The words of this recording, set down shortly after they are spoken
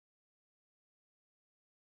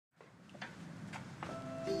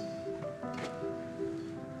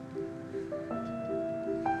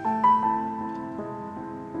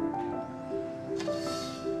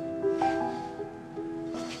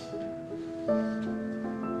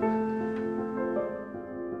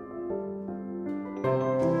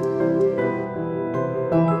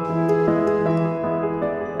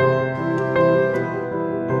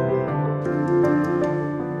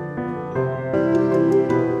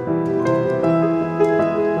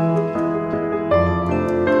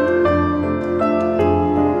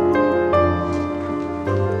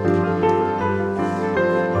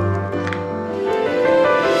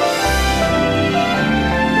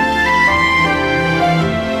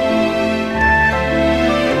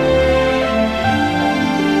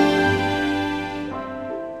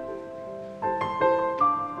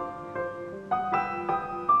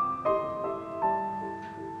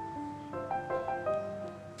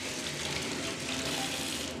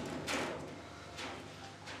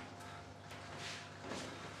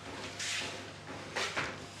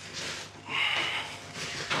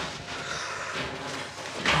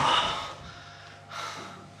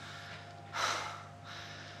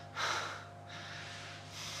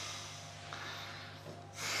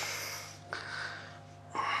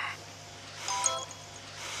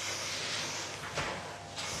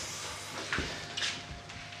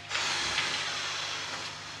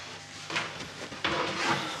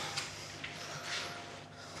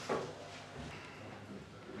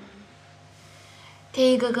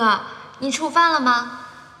天一哥哥，你吃午饭了吗？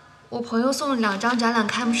我朋友送了2张展览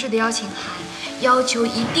开幕式的邀请函，要求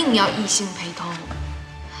一定要异性陪同。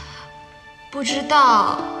不知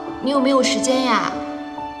道你有没有时间呀？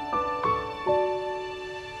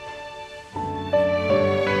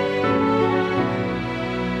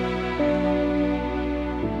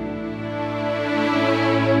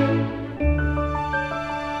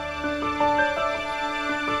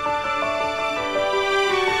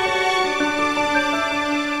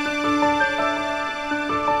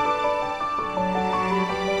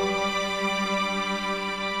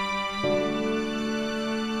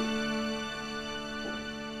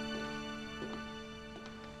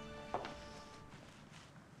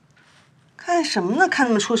看什么呢？看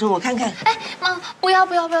那么出声，我看看。哎，妈，不要！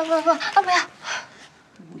不要！不要！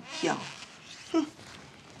哼！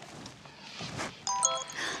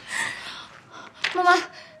妈妈，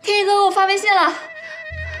天一哥给我发微信了。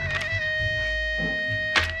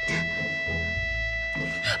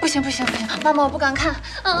不行，妈妈，我不敢看。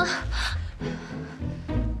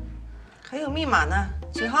还有密码呢，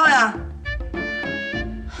几号呀？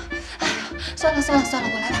哎呀，算了，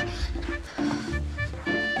我来吧。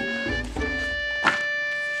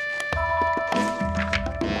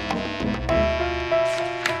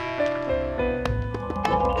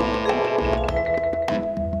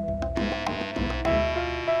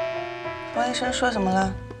王医生说什么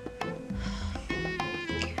了？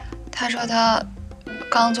他说他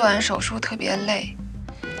刚做完手术，特别累。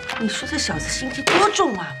你说这小子心机多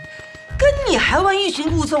重啊，跟你还玩欲擒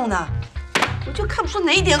故纵呢！我就看不出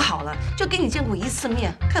哪一点好了，就跟你见过1次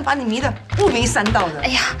面，看把你迷得不明3道的。哎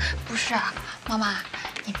呀，不是啊，妈妈，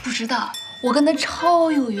你不知道，我跟他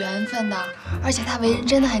超有缘分的，而且他为人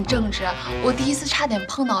真的很正直。我第1次差点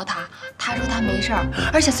碰到他，他说他没事儿，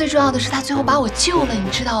而且最重要的是他最后把我救了，你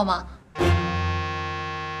知道吗？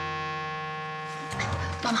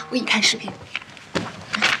妈妈，我给你看视频。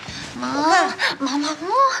妈，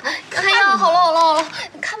看呀，好了，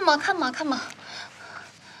看嘛。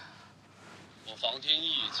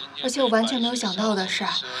而且我完全没有想到的是，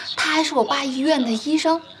他还是我爸医院的医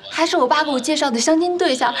生，还是我爸给我介绍的相亲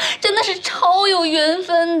对象，真的是超有缘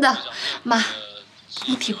分的。妈，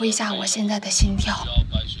你体会一下我现在的心跳。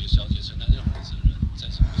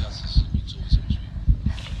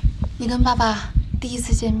你跟爸爸第1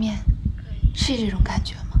次见面，是这种感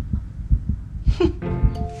觉吗？哼，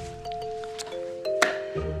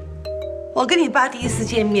我跟你爸第1次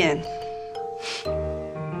见面，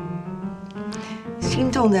心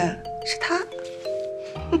动的是他。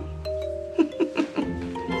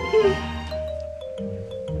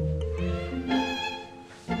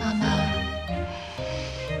妈妈，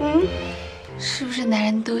是不是男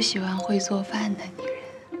人都喜欢会做饭的女人？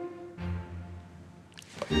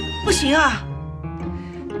不行啊！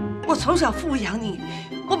我从小富养你，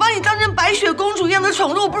我把你当成白雪公主一样的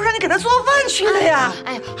宠着，我不是让你给他做饭去的呀！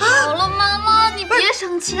哎呀，好了，妈妈，你别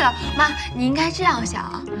生气了。妈，你应该这样想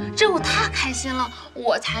啊，只有他开心了，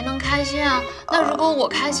我才能开心啊。那如果我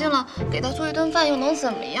开心了，给他做一顿饭又能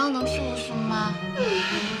怎么样呢？是不是，妈？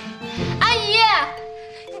阿姨，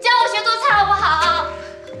你教我学做菜好不好？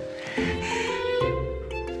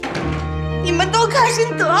你们都开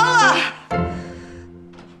心得了。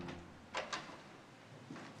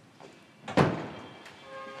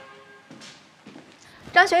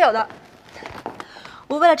张学友的，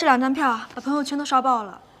我为了这2张票啊，把朋友圈都刷爆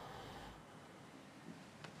了。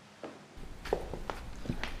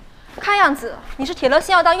看样子你是铁了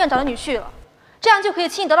心要当院长的女婿了，这样就可以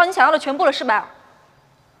轻易得到你想要的全部了，是吧？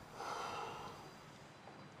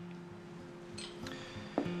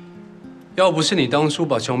要不是你当初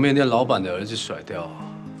把荞面店老板的儿子甩掉，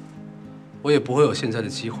我也不会有现在的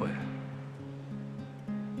机会。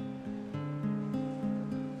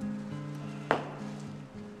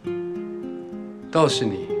倒是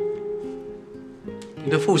你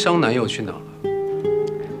的富商男友去哪了？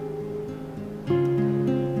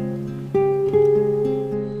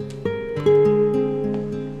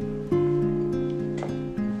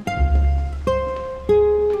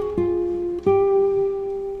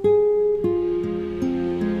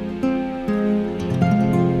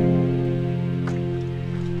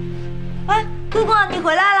姑姑，你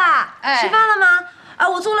回来啦？吃饭了吗？啊，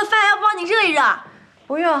我做了饭，要帮你热一热。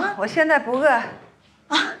不用，我现在不饿。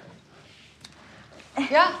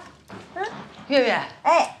呀，月月，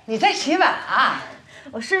你在洗碗啊？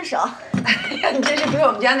我顺手。哎呀，你真是比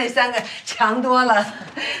我们家那3个强多了，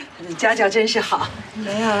你家教真是好。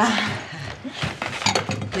没有了。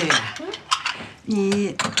月月，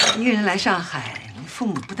你一个人来上海，你父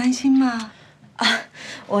母不担心吗？啊，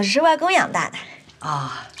我是外公养大的。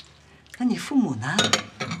啊，那你父母呢？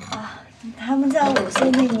啊，他们在我5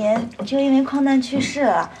岁那年就因为矿难去世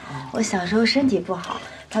了。我小时候身体不好，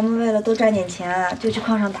他们为了多赚点钱啊，就去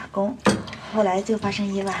矿上打工，后来就发生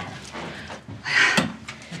意外了。哎呀，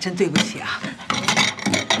那真对不起啊。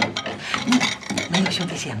没有兄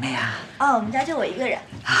弟姐妹啊？哦，我们家就我一个人。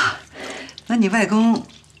啊，那你外公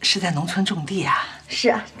是在农村种地啊？是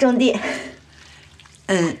啊，种地。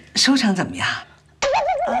收成怎么样？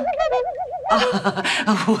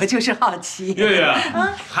我就是好奇。月月，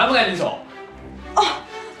还不赶紧走？哦，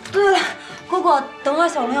对了，姑姑，等会儿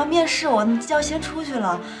小龙要面试我，你就要先出去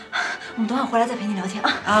了。我们等会儿回来再陪你聊天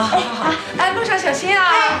啊。啊，好。哎，路上小心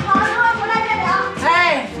啊。好，等会儿回来再聊。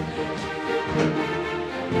哎。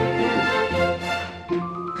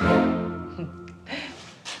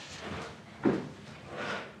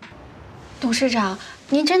董事长，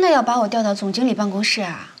您真的要把我调到总经理办公室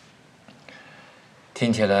啊？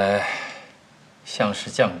听起来像是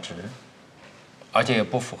降职，而且也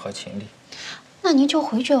不符合情理。那您就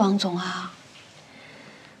回绝王总啊。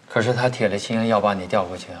可是他铁了心要把你调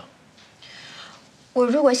过去啊。我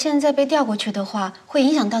如果现在被调过去的话，会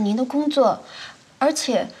影响到您的工作，而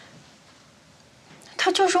且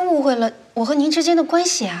他就是误会了我和您之间的关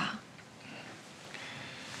系啊。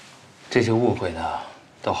这些误会呢，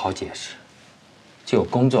都好解释。就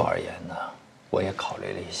工作而言呢，我也考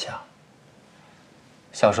虑了一下。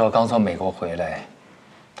小时候刚从美国回来，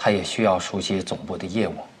他也需要熟悉总部的业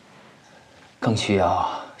务，更需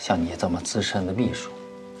要像你这么资深的秘书。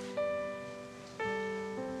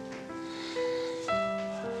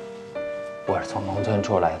我是从农村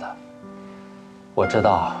出来的，我知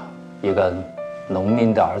道一个农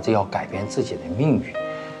民的儿子要改变自己的命运，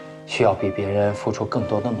需要比别人付出更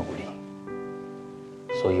多的努力，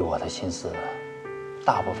所以我的心思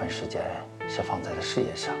大部分时间是放在了事业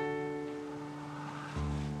上。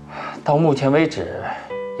到目前为止，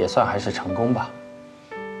也算还是成功吧。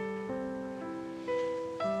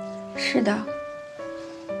是的，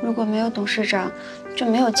如果没有董事长，就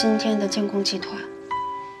没有今天的建工集团。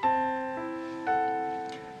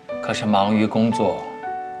可是忙于工作，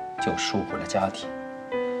就疏忽了家庭。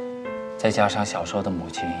再加上小时候的母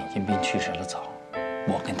亲因病去世了早，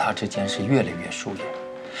我跟她之间是越来越疏远。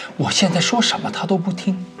我现在说什么她都不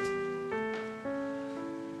听，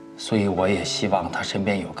所以我也希望她身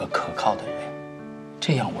边有个可靠的人，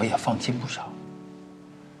这样我也放心不少。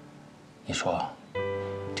你说，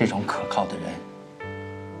这种可靠的人，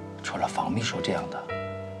除了房秘书这样的，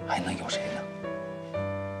还能有谁呢？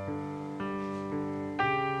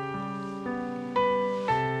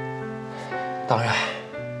当然，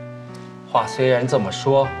话虽然这么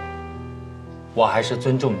说，我还是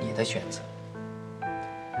尊重你的选择。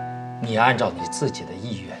你按照你自己的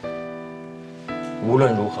意愿，无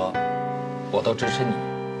论如何，我都支持你。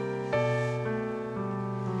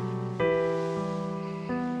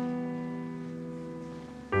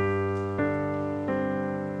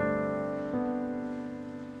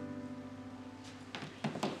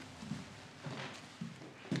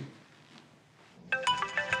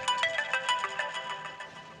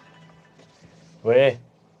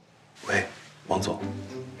喂，王总，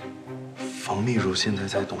房秘书现在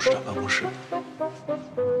在董事长办公室。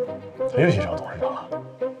他又去找董事长了？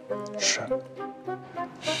是。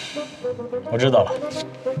我知道了。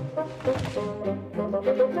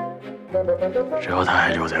只要他还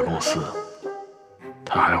留在公司，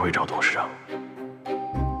他还会找董事长。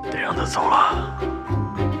得让他走了。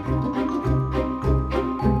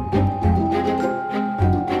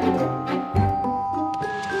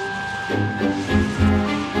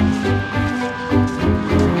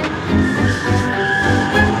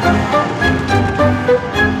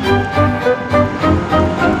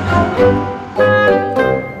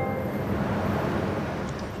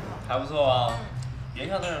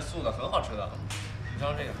素的，很好吃的。你尝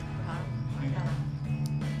尝这个。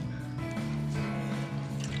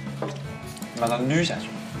你把它捋下去。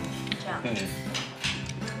这样。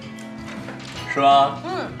是吧？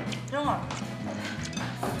真好。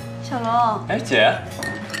小龙。哎，姐。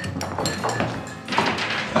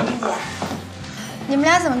林姐，你们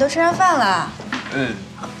俩怎么都吃上饭了？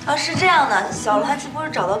是这样的，小龙他不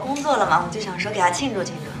是找到工作了吗？我就想说给他庆祝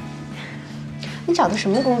庆祝。你找的什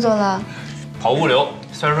么工作了？跑物流，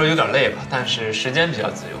虽然说有点累吧，但是时间比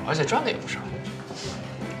较自由，而且赚的也不少。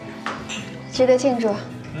值得庆祝。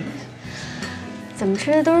怎么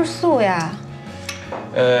吃的都是素呀？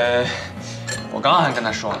我刚刚还跟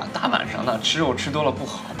他说了，大晚上的吃肉吃多了不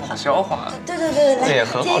好消化。对，来，这也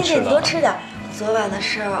很好吃的。你多吃点。昨晚的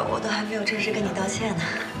事儿我都还没有正式跟你道歉呢。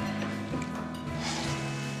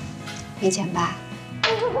没钱吧？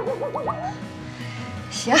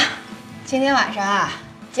行，今天晚上啊，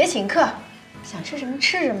姐请客，想吃什么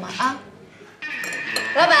吃什么啊。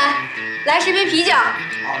老板，来10杯啤酒。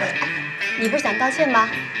好嘞。你不是想道歉吗？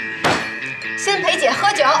先陪姐喝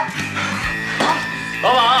酒。好。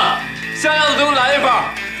老板，像样的给我来一份。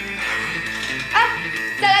哎，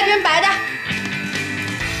再来瓶白的。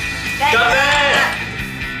干杯！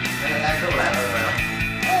来，师傅来了，师傅来了。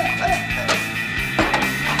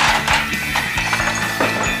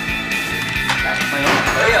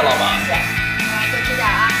可以啊，老板。多吃点啊！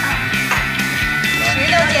石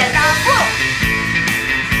头剪刀布。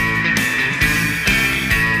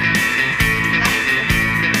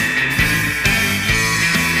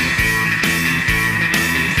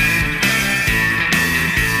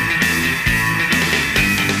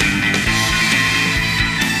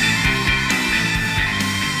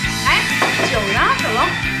哎，酒呢，小龙？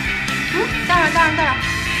倒上。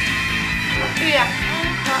玉，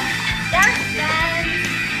好，2、3。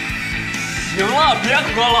行了，别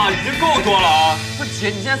喝了，已经够多了啊！不是姐，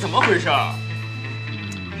你现在怎么回事？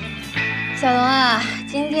小龙啊，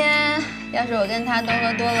今天要是我跟他都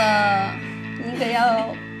喝多了，你可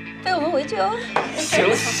要背我们回去哦。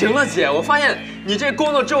行了，姐，我发现你这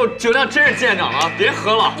工作之后酒量真是见长了，别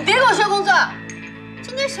喝了。你别跟我说工作，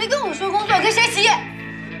今天谁跟我说工作，跟谁急。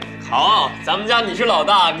好，咱们家你是老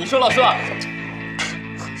大，你说了算。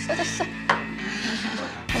说的算，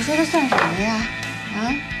我说的算什么呀？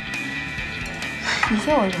啊？你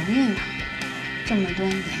说我容易吗？这么多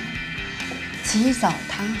年，起早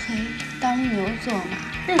贪黑，当牛做马，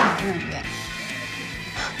任劳任怨。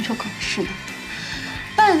你说可不是的，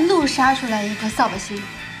半路杀出来一颗扫把星，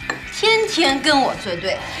天天跟我作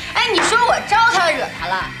对。哎，你说我招他惹他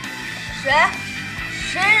了？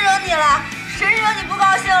谁惹你了？谁惹你不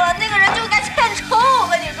高兴了？那个人就该欠抽！我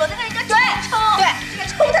跟你说，那个人叫欠抽。对，这个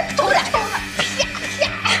抽他，啪！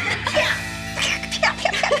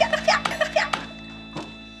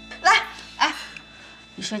来，哎，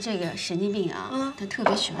你说这个神经病啊，他特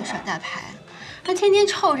别喜欢耍大牌，他天天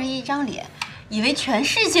臭着一张脸，以为全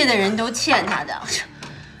世界的人都欠他的，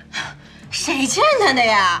谁欠他的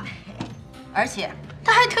呀？而且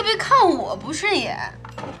他还特别看我不顺眼。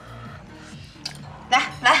来，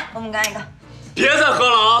我们干一个。别再喝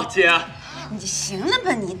了啊，姐！你行了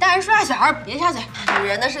吧你？大人说话小孩别插嘴。女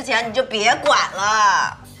人的事情你就别管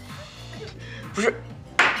了。不是，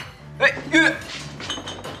哎，月，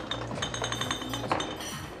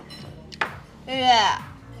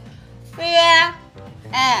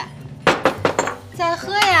哎，再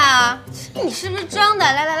喝呀！你是不是装的？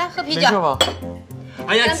来，喝啤酒。没事吧？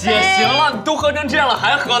哎呀，姐，行了，你都喝成这样了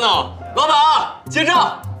还喝呢？老板，结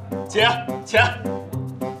账，姐，钱。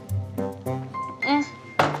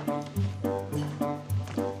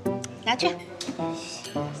拿去，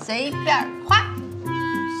随便花。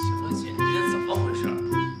行了，姐，你今天怎么回事？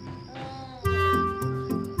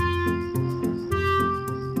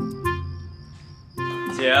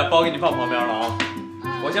姐，包给你放旁边了啊，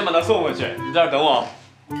我先把它送回去，你在这儿等我。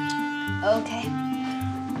OK。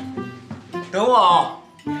等我啊。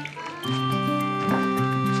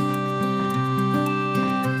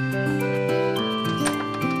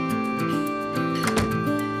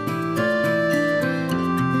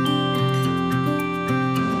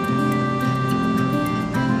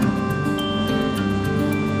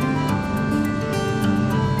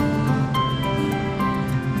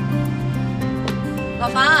老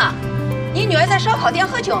房，你女儿在烧烤店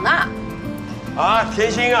喝酒呢。啊，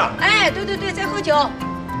甜心啊！哎，对，在喝酒。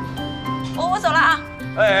我走了啊。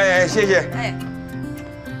哎，谢谢。哎。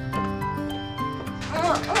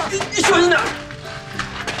你小心点。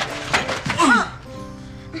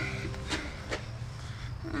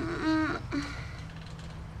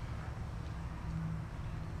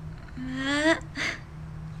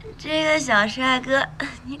这个小帅哥，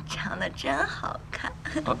你长得真好看。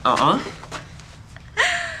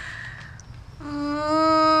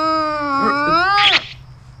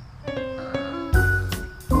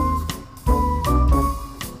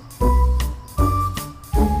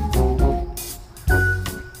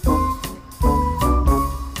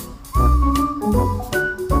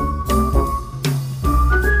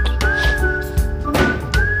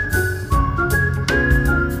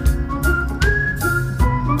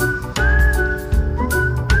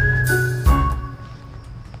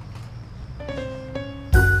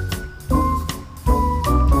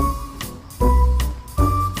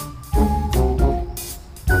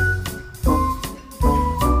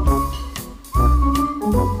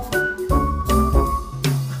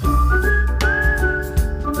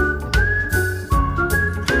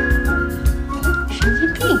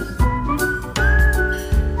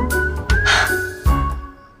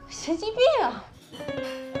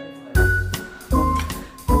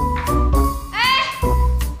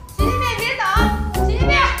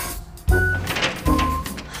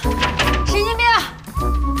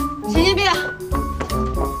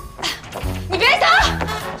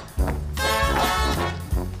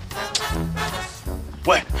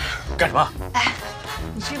干什么？哎，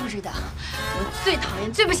你知不知道，我最讨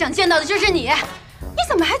厌、最不想见到的就是你。你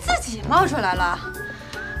怎么还自己冒出来了？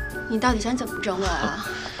你到底想怎么整我啊？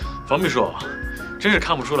房秘书，真是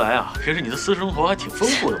看不出来啊，平时你的私生活还挺丰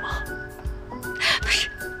富的嘛。不是，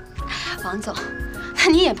王总，那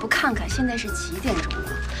你也不看看现在是几点钟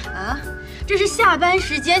了啊？这是下班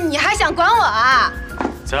时间，你还想管我啊？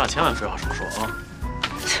咱俩千万废话少说啊！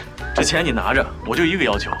这钱你拿着，我就一个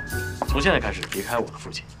要求，从现在开始离开我的父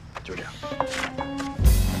亲，就这样。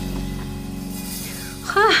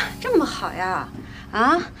哈，这么好呀？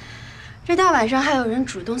啊，这大晚上还有人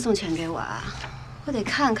主动送钱给我啊？我得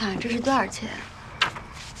看看这是多少钱。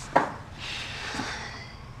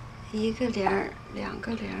1个零，2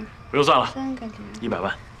个零，不用算了，3个零，100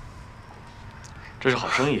万。这是好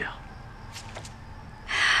生意啊！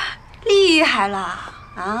厉害了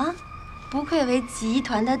啊！不愧为集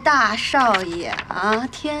团的大少爷啊，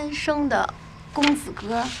天生的公子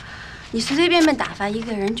哥。你随随便便打发一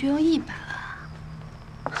个人就用100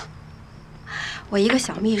万，我一个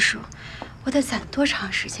小秘书，我得攒多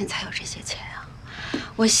长时间才有这些钱啊？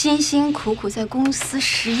我辛辛苦苦在公司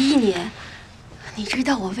11年，你知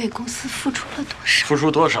道我为公司付出了多少？付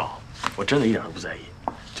出多少，我真的一点都不在意。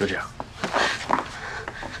就这样。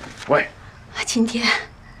喂，今天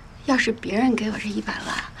要是别人给我这100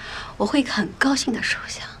万，我会很高兴的收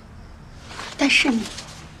下。但是你，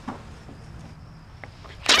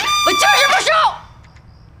我就是不收。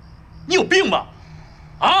你有病吧？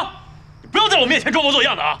啊！你不要在我面前装模作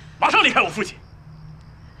样的啊！马上离开我父亲。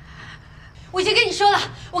我已经跟你说了，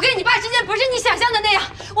我跟你爸之间不是你想象的那样，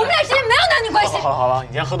我们俩之间没有男女关系。好了，你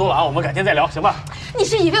今天喝多了啊，我们改天再聊，行吧？你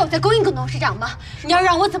是以为我在勾引董事长吗？你要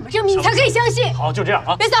让我怎么证明你才可以相信？好，就这样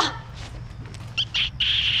啊。别走。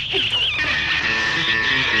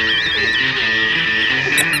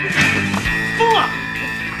疯了！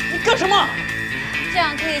你干什么？这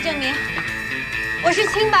样可以证明我是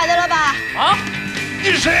清白的了吧？啊！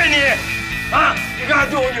你是谁呀你？啊！你刚才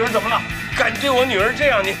对我女儿怎么了？敢对我女儿这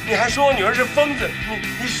样，你还说我女儿是疯子？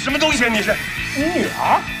你什么东西啊？你是你女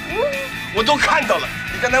儿？我都看到了，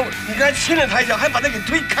你刚才亲了她一下，还把她给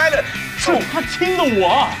推开了。是他亲的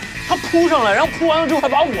我，他扑上来，然后扑完了之后还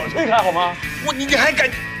把我推开，好吗？你还敢？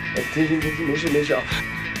天心，没事啊。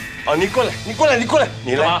啊，你过来，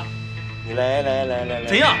你来。你来，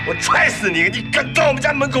怎样？我踹死你！你敢到我们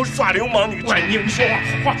家门口耍流氓？你说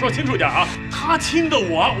话说清楚点啊！他亲的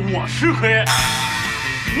我吃亏。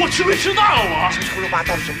我吃亏吃大了，我胡说八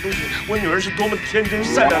道什么东西？我女儿是多么天真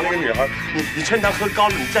善良的一个女孩，你趁她喝高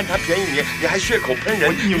了，你占她便宜，你还血口喷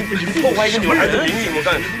人，你破坏一个女孩的名誉。我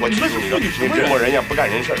告诉你，我记住你了，你这么人呀，不干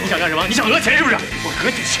人事。你想干什么？你想讹钱是不是？我讹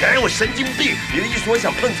你钱？我神经病！你的意思我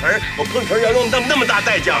想碰瓷儿？我碰瓷儿要用那么大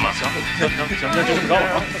代价吗？行，那就这么着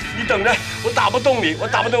了啊！你等着，我打不动你，我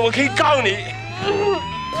可以告你。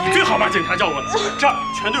你最好把警察叫过来，这儿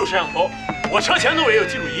全都有摄像头，我车前座也有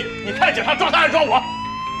记录仪，你看警察抓他还是抓我？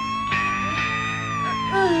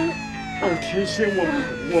天心，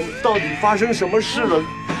我们到底发生什么事了？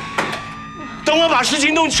等我把事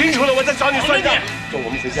情弄清楚了，我再找你算账。走，我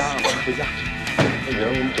们回家啊，我们回家。女儿，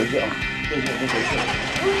我们回去啊。天心，我们回去。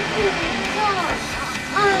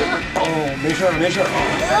哦，没事啊。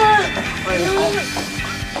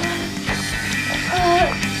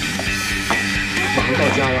马上到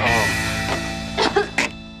家了啊。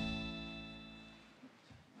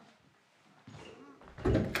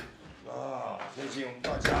天心，我们到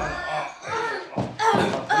家了啊！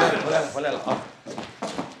回来了啊！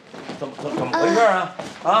怎么回事啊？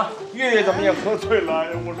啊，月月怎么也喝醉了？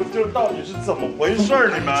我说这到底是怎么回事儿？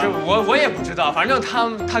你们这我也不知道，反正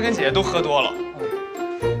他跟姐姐都喝多了。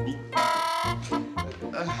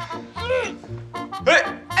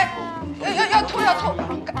要吐！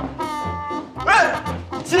哎，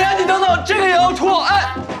姐，你等等，这个也要吐！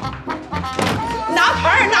哎，拿盆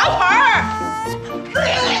儿！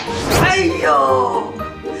哎呦，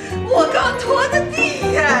我刚拖的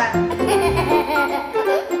地呀！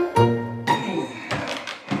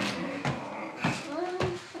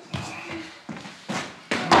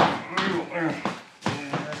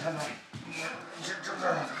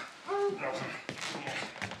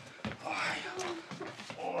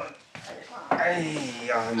哎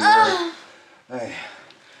呀，你，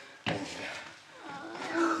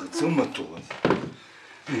喝这么多，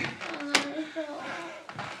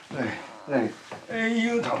哎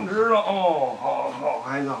呦，躺直了哦，好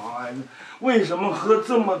孩子，为什么喝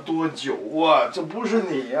这么多酒啊？这不是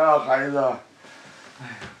你呀，孩子。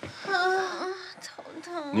头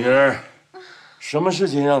疼。女儿，什么事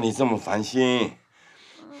情让你这么烦心？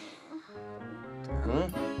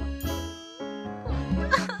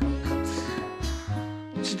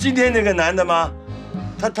是今天那个男的吗？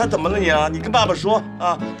他怎么了你啊？你跟爸爸说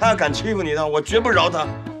啊，他要敢欺负你的，我绝不饶他。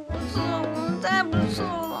不错，我再不错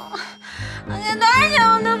了，我给多少钱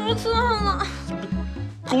我都不错了。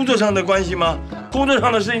工作上的关系吗？工作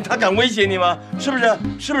上的事情，他敢威胁你吗？是不是？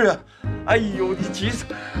哎呦，你急死！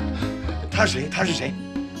他是谁？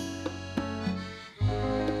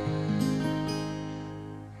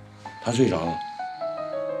他睡着了。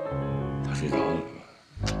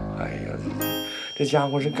哎呀，这家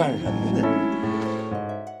伙是干什么的？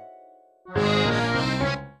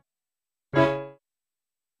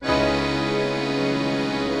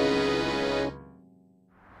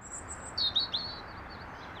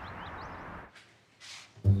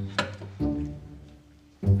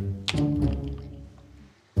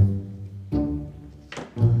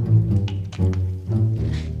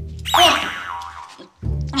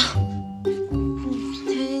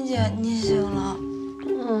天心姐，你醒了。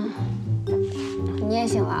你也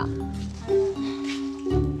醒了。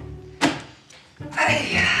哎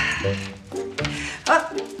呀，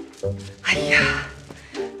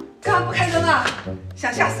干嘛不开灯啊？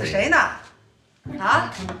想吓死谁呢？啊！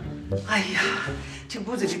哎呀，这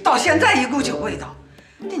屋子里到现在一股酒味道。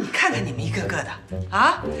那你看看你们一个个的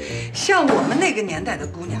啊，像我们那个年代的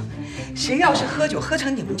姑娘，谁要是喝酒喝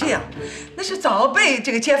成你们这样，那是早被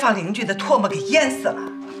这个街坊邻居的唾沫给淹死了。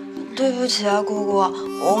对不起啊，姑姑，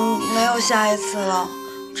我没有下一次了，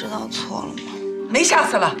知道错了吗？没下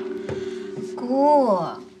次了。姑，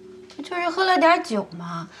就是喝了点酒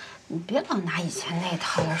嘛，你别老拿以前那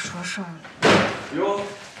套来说事儿了。哟，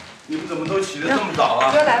你们怎么都起得这么早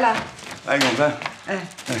啊？哥来了。哎，永芬，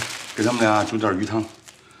给他们俩煮点鱼汤。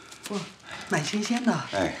哇，蛮新鲜的。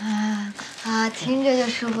听着就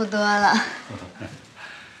舒服多了。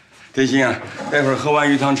天心啊，待会儿喝完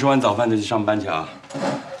鱼汤，吃完早饭就去上班去啊。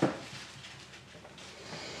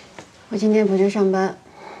我今天不去上班，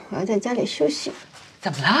我要在家里休息。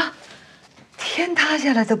怎么了？天塌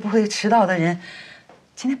下来都不会迟到的人，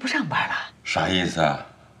今天不上班了？啥意思啊？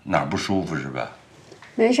哪儿不舒服是吧？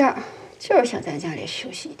没事儿，就是想在家里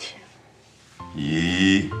休息一天。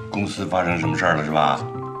咦，公司发生什么事儿了是吧？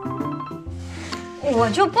我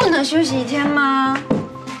就不能休息一天吗？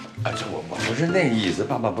啊，这我不是那意思，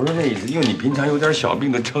爸爸不是那意思，因为你平常有点小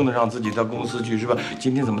病的，撑得让自己到公司去是吧？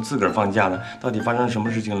今天怎么自个儿放假呢？到底发生什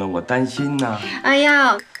么事情了？我担心呐。哎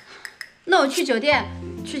呀，那我去酒店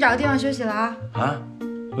去找个地方休息了啊。啊？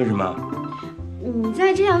为什么？你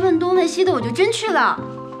再这样问东问西的，我就真去了。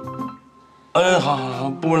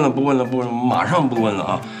好，不问了，马上不问了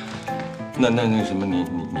啊。那什么，你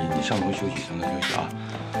上楼休息啊。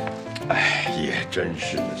哎，也真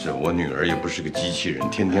是的，这我女儿也不是个机器人，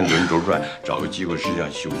天天轮轴转，找个机会是要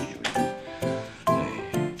休息。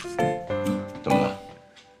怎么了？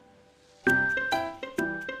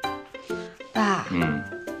爸，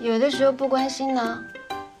有的时候不关心呢，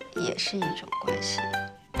也是一种关心。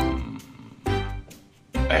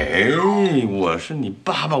哎，我是你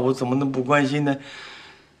爸爸，我怎么能不关心呢？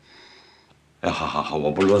哎，好，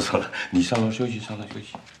我不啰嗦了，你上楼休息。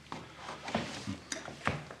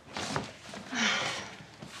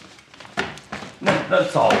那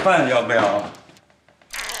早饭要不要？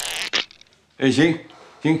哎，行，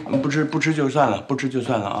不吃就算了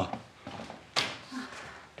啊。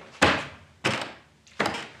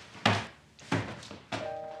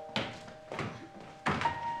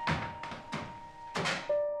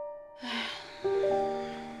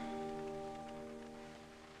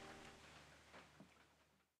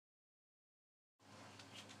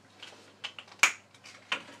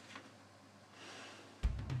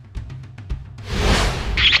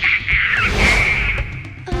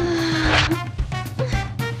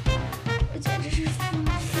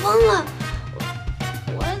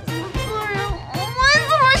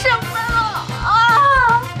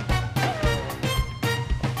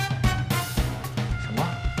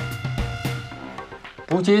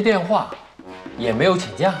不接电话，也没有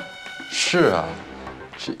请假。是啊，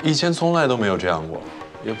以前从来都没有这样过，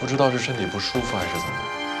也不知道是身体不舒服还是怎么。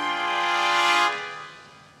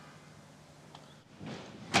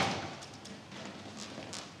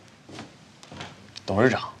董事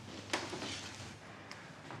长，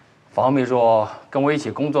房秘书跟我一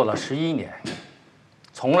起工作了11年，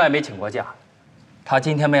从来没请过假。他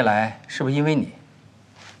今天没来，是不是因为你？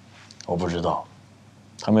我不知道，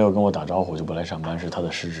他没有跟我打招呼就不来上班是他的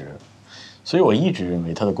失职，所以我一直认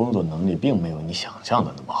为他的工作能力并没有你想象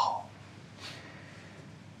的那么好。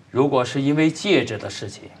如果是因为戒指的事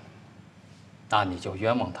情，那你就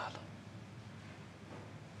冤枉他了。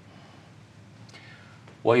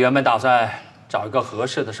我原本打算找一个合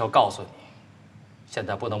适的时候告诉你，现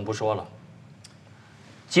在不能不说了。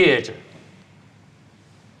戒指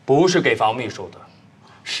不是给房秘书的，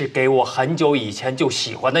是给我很久以前就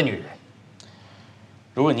喜欢的女人。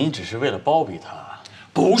如果你只是为了包庇他，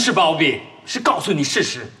不是包庇，是告诉你事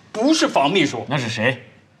实，不是房秘书。那是谁？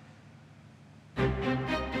我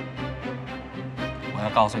要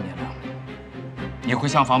告诉你了，你会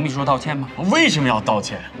向房秘书道歉吗？我为什么要道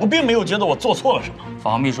歉？我并没有觉得我做错了什么。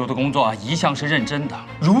房秘书的工作一向是认真的，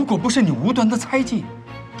如果不是你无端的猜忌，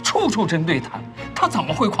处处针对他，他怎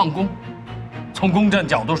么会旷工？从公正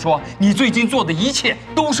角度说，你最近做的一切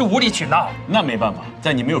都是无理取闹。那没办法，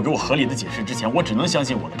在你没有给我合理的解释之前，我只能相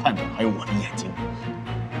信我的判断，还有我的眼睛。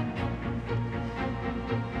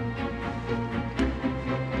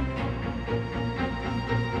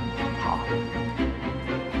好，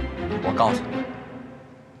我告诉你，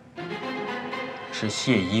是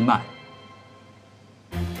谢一曼。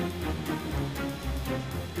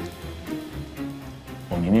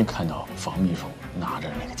我明明看到房秘书拿着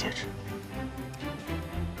那个戒指。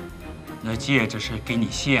那戒指是给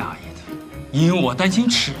你谢阿姨的，因为我担心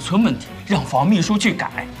尺寸问题，让房秘书去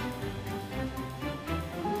改。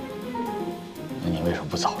那你为什么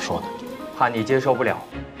不早说呢？怕你接受不了。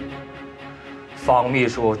房秘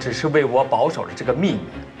书只是为我保守了这个秘密。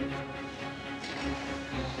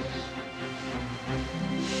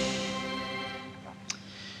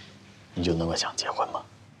你就那么想结婚吗？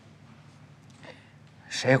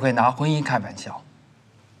谁会拿婚姻开玩笑？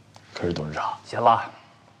可是董事长，行了。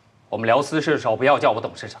我们聊私事的时候不要叫我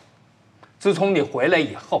董事长。自从你回来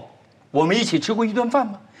以后，我们一起吃过一顿饭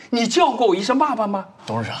吗？你叫过我一声爸爸吗？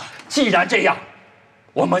董事长，既然这样，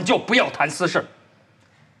我们就不要谈私事。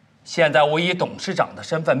现在我以董事长的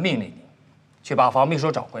身份命令你，去把房秘书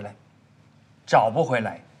找回来。找不回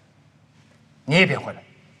来，你也别回来。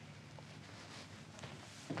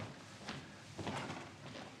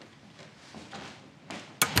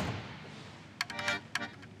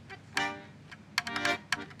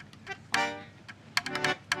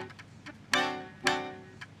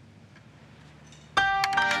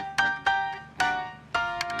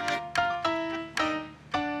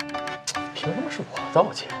凭什么是我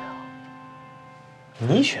道歉啊？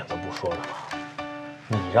你选择不说的嘛？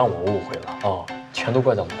你让我误会了哦，全都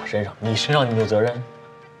怪在我身上，你身上你有责任？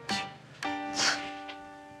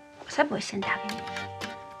我才不会先打给你！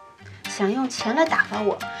想用钱来打发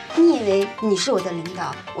我，你以为你是我的领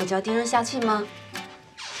导，我就要低声下气吗？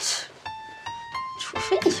除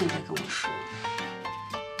非你现在跟我说，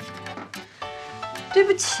对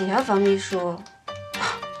不起啊，房秘书，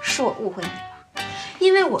是我误会你了。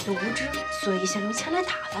因为我的无知，所以想用钱来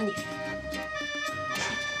打发你。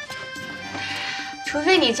除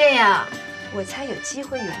非你这样，我才有机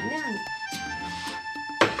会原谅你。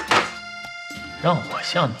让我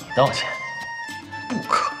向你道歉，不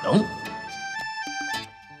可能。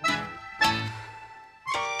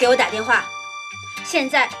给我打电话，现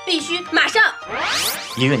在必须马上！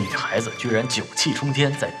一个女孩子居然酒气冲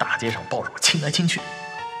天，在大街上抱着我亲来亲去，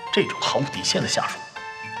这种毫无底线的下属，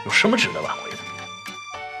有什么值得挽回的？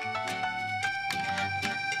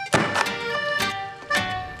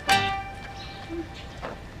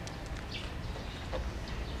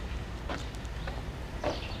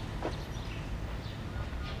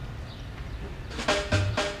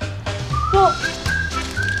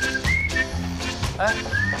哎，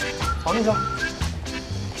曹秘书，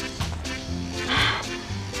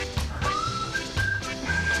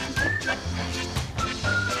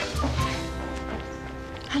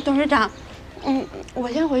董事长，我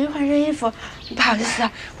先回去换身衣服，不好意思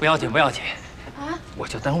啊。不要紧，不要紧，啊，我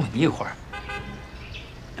就耽误你一会儿。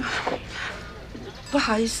不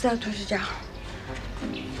好意思啊，董事长。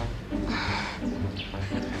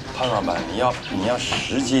潘老板，你要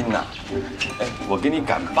10斤呐？哎，我给你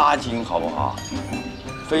赶8斤好不好？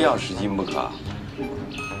非要10斤不可。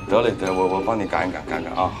得嘞，我帮你赶一赶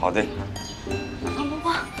啊。好的。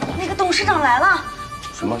不，那个董事长来了。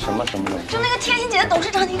什么？就那个天心姐的董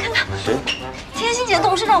事长，你看看。谁？天心姐的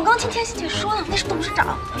董事长，我刚听天心姐说了，那是董事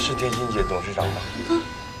长。是天心姐董事长吗？嗯。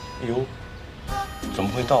哎呦，怎么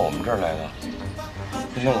会到我们这儿来呢？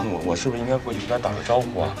不行，我是不是应该过去跟他打个招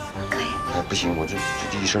呼啊？可以。哎，不行，我这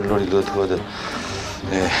一身啰里啰嗦的，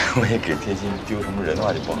我也给天心丢什么人的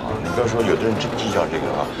话就不好。你不要说，有的人真计较这个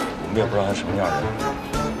啊，我们也不知道他什么样的人。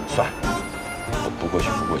算了，我不过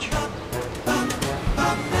去。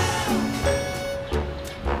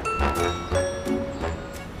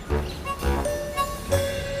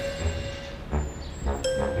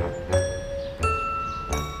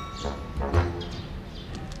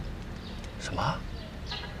什么？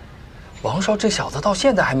王少这小子到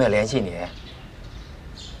现在还没有联系你？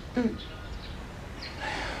嗯。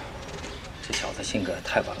这小子性格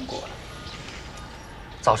太顽固了。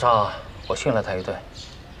早上我训了他一顿，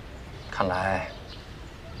看来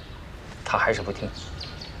他还是不听。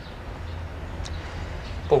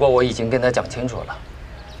不过我已经跟他讲清楚了，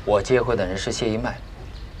我结婚的人是谢一麦。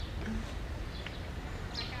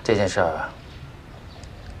这件事儿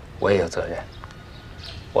我也有责任，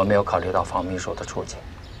我没有考虑到房秘书的处境。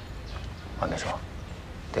王秘书，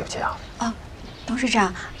对不起啊。哦，董事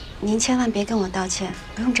长，您千万别跟我道歉，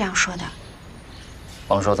不用这样说的。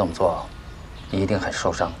王叔这么做，你一定很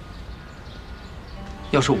受伤。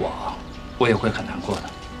要是我也会很难过的。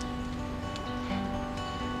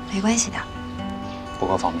没关系的。不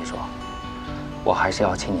过房秘书，我还是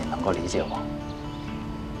要请你能够理解我。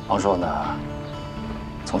王硕呢，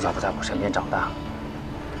从小不在我身边长大，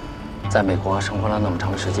在美国生活了那么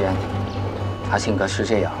长时间，他性格是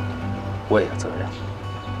这样，我也有责任。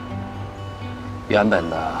原本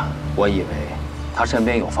呢，我以为他身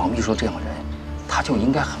边有房秘书这样的人，他就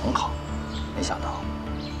应该很好，没想到，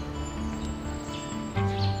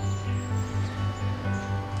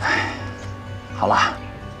唉，好了，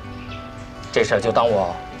这事儿就当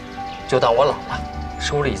我老了，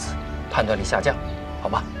输了一次，判断力下降，好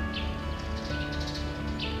吧？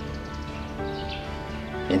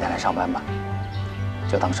明天来上班吧，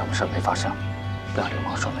就当什么事没发生，不要理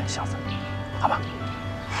王硕那小子，好吧？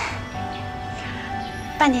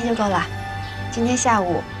半天就够了，今天下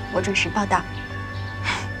午我准时报到，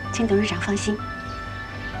请董事长放心。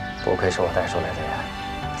不愧是我带出来的人，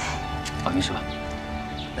王秘书，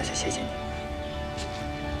那就谢谢你。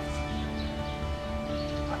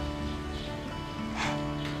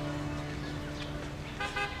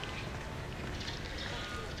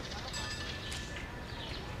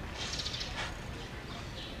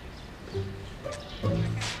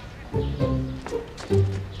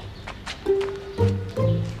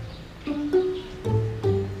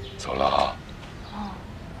走了啊？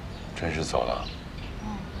真是走了。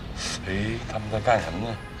哎，他们在干什么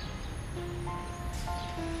呢？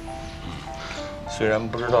虽然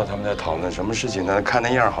不知道他们在讨论什么事情，但看那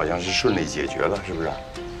样好像是顺利解决了，是不是？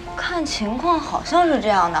看情况好像是这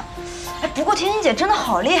样的。哎，不过天心姐真的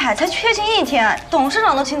好厉害，才缺勤1天，董事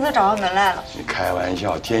长都亲自找上门来了。你开玩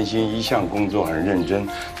笑，天心一向工作很认真，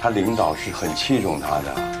他领导是很器重他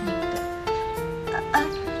的。哎，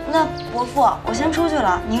那伯父，我先出去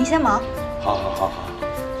了，您先忙。好。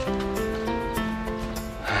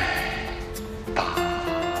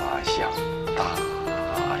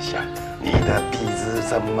大象，你的鼻子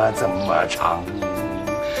怎么这么长？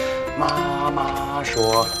妈妈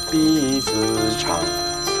说鼻子长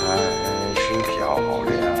才是漂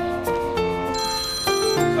亮。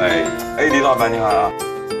哎，李老板你好啊。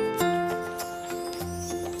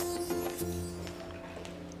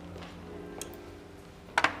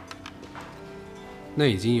那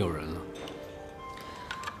已经有人了。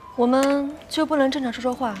我们就不能正常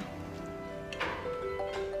说话？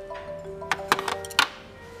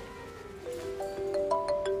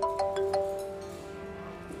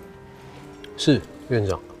是院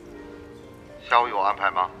长。下午有安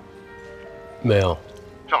排吗？没有。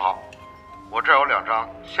正好，我这儿有2张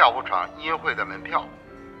下午场音乐会的门票，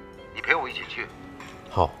你陪我一起去。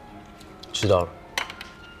好，知道了。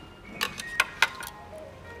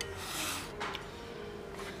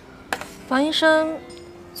房医生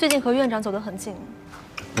最近和院长走得很近，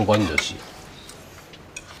不关你的事。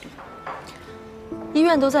医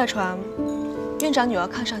院都在传，院长女儿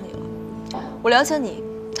看上你了。我了解你，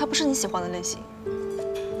她不是你喜欢的类型。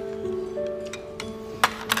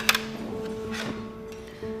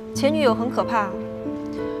前女友很可怕，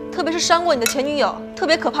特别是伤过你的前女友，特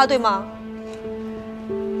别可怕，对吗？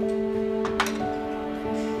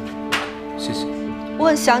谢谢。我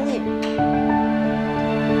很想你。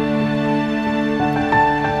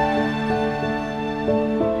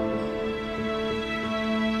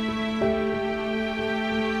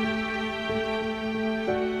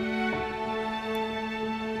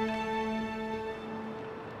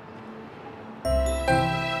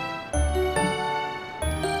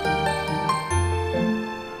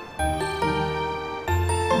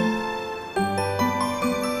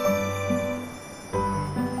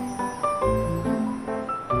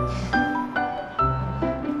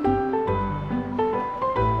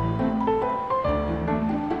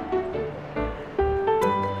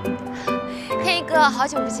哥，好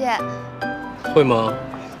久不见。会吗？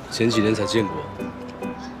前几天才见过。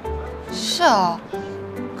是哦，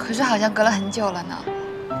可是好像隔了很久了呢。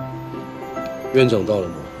院长到了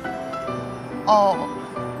吗？哦，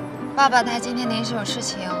爸爸他今天临时有事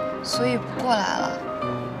情，所以不过来了。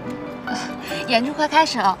演出快开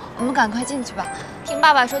始了，我们赶快进去吧。听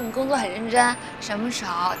爸爸说你工作很认真，什么时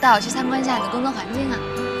候带我去参观一下你的工作环境啊？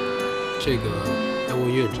这个要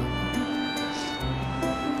问院长。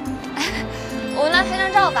我们来拍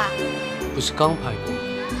张照吧。不是刚拍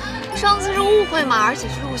过？上次是误会嘛，而且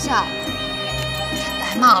是录像。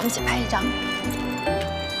来嘛，我们一起拍一张。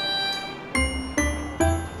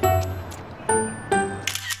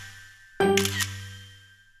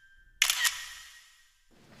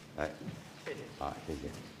哎，好，谢谢。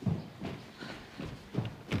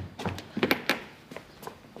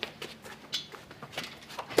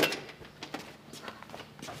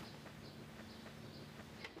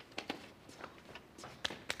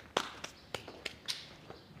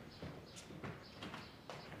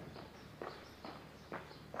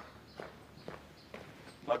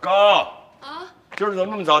老高啊，今儿怎么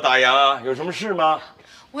那么早打烊啊？有什么事吗？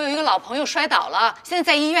我有一个老朋友摔倒了，现在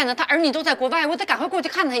在医院呢，他儿女都在国外，我得赶快过去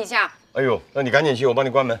看他一下。哎呦，那你赶紧去，我帮你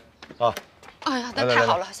关门啊。哎呀，那太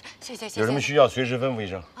好了，谢谢。有什么需要随时吩咐一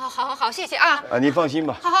声。啊，好，谢谢啊。啊，你放心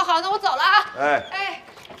吧。好，那我走了啊。哎。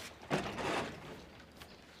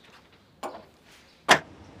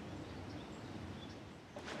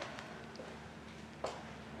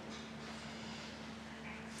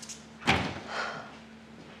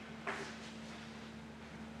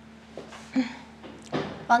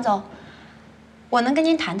王总，我能跟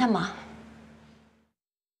您谈谈吗？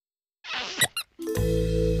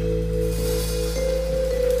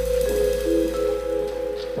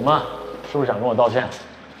怎么，是不是想跟我道歉？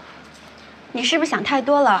你是不是想太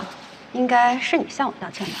多了？应该是你向我道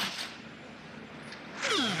歉吧？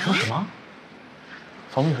说什么？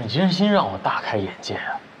房秘书，你真心让我大开眼界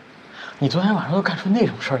啊！你昨天晚上都干出那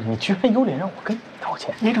种事儿，你居然有脸让我跟你道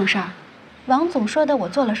歉？哪种事儿？王总说的我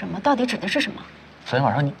做了什么，到底指的是什么？昨天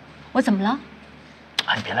晚上我怎么了？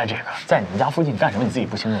哎，你别来这个，在你们家附近干什么你自己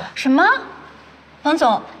不清楚啊？什么？王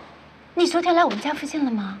总，你昨天来我们家附近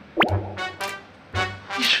了吗？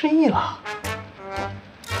你失忆了？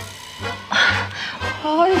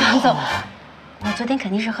王总，我昨天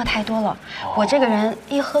肯定是喝太多了。我这个人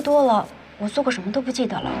一喝多了，我做过什么都不记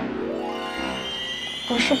得了。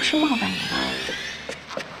我是不是冒犯你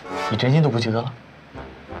了？你真心都不记得了？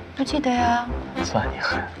不记得呀。算你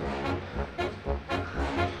狠！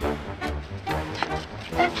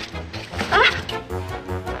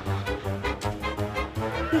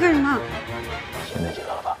你干什么？现在记得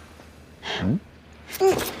了吧？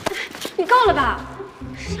你够了吧？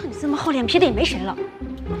像你这么厚脸皮的也没谁了。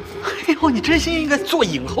哎呦，你真心应该做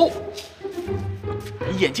影后，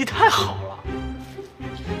演技太好了。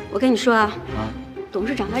我跟你说啊，董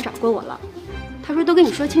事长来找过我了，他说都跟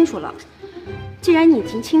你说清楚了。既然你已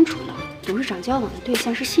经清楚了，董事长交往的对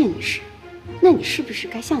象是谢女士，那你是不是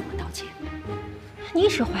该向我道歉？你一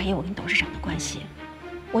直怀疑我跟董事长的关系，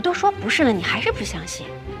我都说不是了，你还是不相信。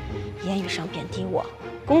言语上贬低我，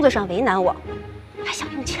工作上为难我，还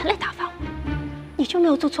想用钱来打发我，你就没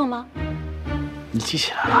有做错吗？你记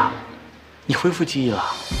起来了，你恢复记忆了，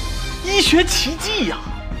医学奇迹呀！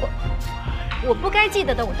我不该记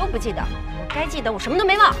得的我都不记得，我该记得我什么都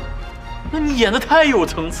没忘。那你演的太有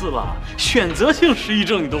层次了，选择性失忆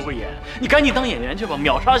症你都会演，你赶紧当演员去吧，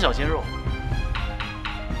秒杀小鲜肉。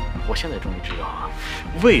我现在终于知道啊，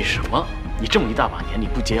为什么你这么一大把年你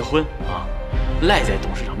不结婚啊，赖在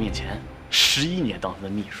董事长面前11年当他的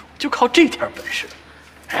秘书，就靠这点本事。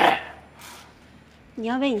哎，你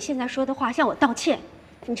要为你现在说的话向我道歉，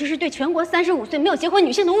你这是对全国35岁没有结婚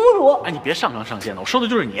女性的侮辱。哎，你别上纲上线了，我说的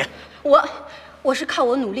就是你。我是靠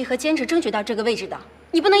我努力和坚持争取到这个位置的，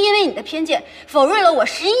你不能因为你的偏见否认了我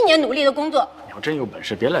11年努力的工作。你要真有本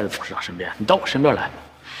事，别赖在董事长身边，你到我身边来。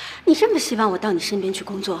你这么希望我到你身边去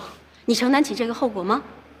工作，你承担起这个后果吗？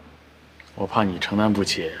我怕你承担不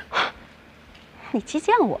起。你激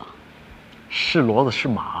将我？是骡子是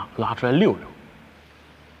马，拉出来溜溜。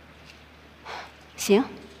行，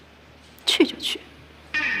去就去。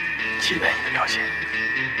期待你的表现。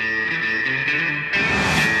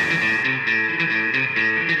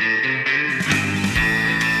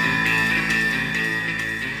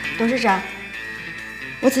董事长，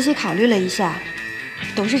我仔细考虑了一下，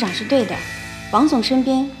董事长是对的，王总身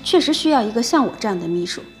边确实需要一个像我这样的秘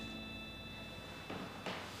书。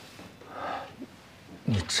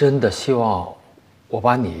你真的希望我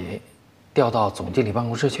把你调到总经理办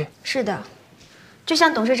公室去？是的，就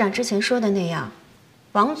像董事长之前说的那样，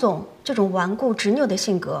王总这种顽固执拗的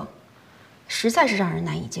性格，实在是让人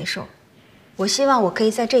难以接受。我希望我可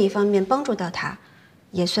以在这一方面帮助到他，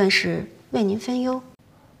也算是为您分忧。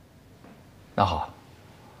那好，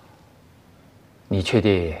你确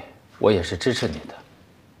定我也是支持你的，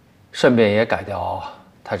顺便也改掉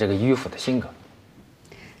他这个迂腐的性格。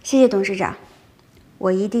谢谢董事长，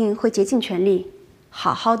我一定会竭尽全力，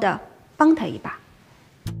好好的帮他一把。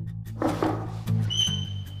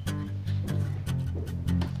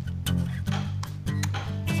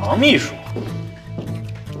王秘书，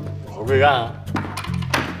有何贵干啊？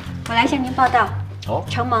我来向您报道。哦，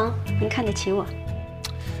承蒙您看得起我。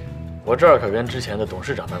我这儿可跟之前的董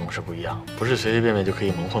事长办公室不一样，不是随随便便就可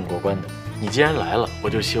以蒙混过关的。你既然来了，我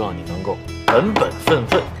就希望你能够本本分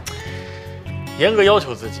分，严格要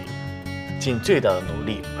求自己，尽最大的努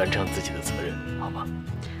力完成自己的责任，好吗？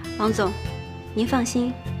王总，您放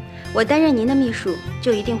心，我担任您的秘书，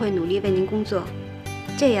就一定会努力为您工作，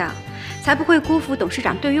这样才不会辜负董事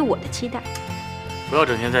长对于我的期待。不要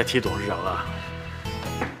整天再提董事长了，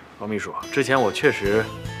王秘书，之前我确实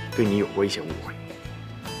对你有过一些误会，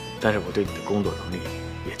但是我对你的工作能力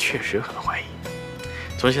也确实很怀疑。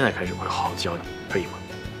从现在开始，我会好好教你，可以吗？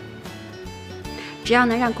只要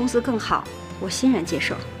能让公司更好，我欣然接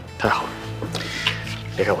受。太好了，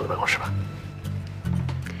离开我的办公室吧。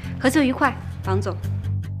合作愉快，王总。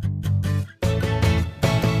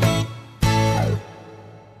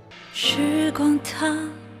时光它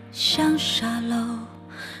像沙漏，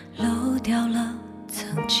漏掉了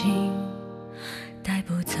曾经带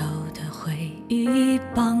不走的回忆，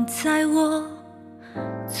绑在我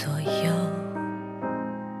左右。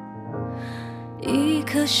一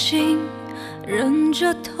颗心忍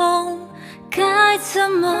着痛，该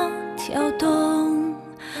怎么跳动？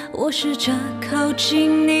我试着靠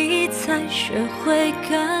近你，才学会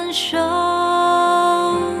感受。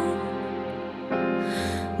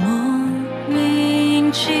莫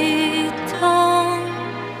名激动，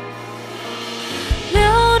流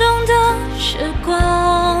动的时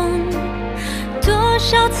光，多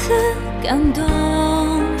少次感动，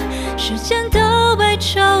时间都被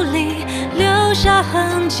抽离，留下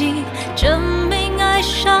痕迹，证明爱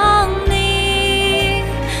上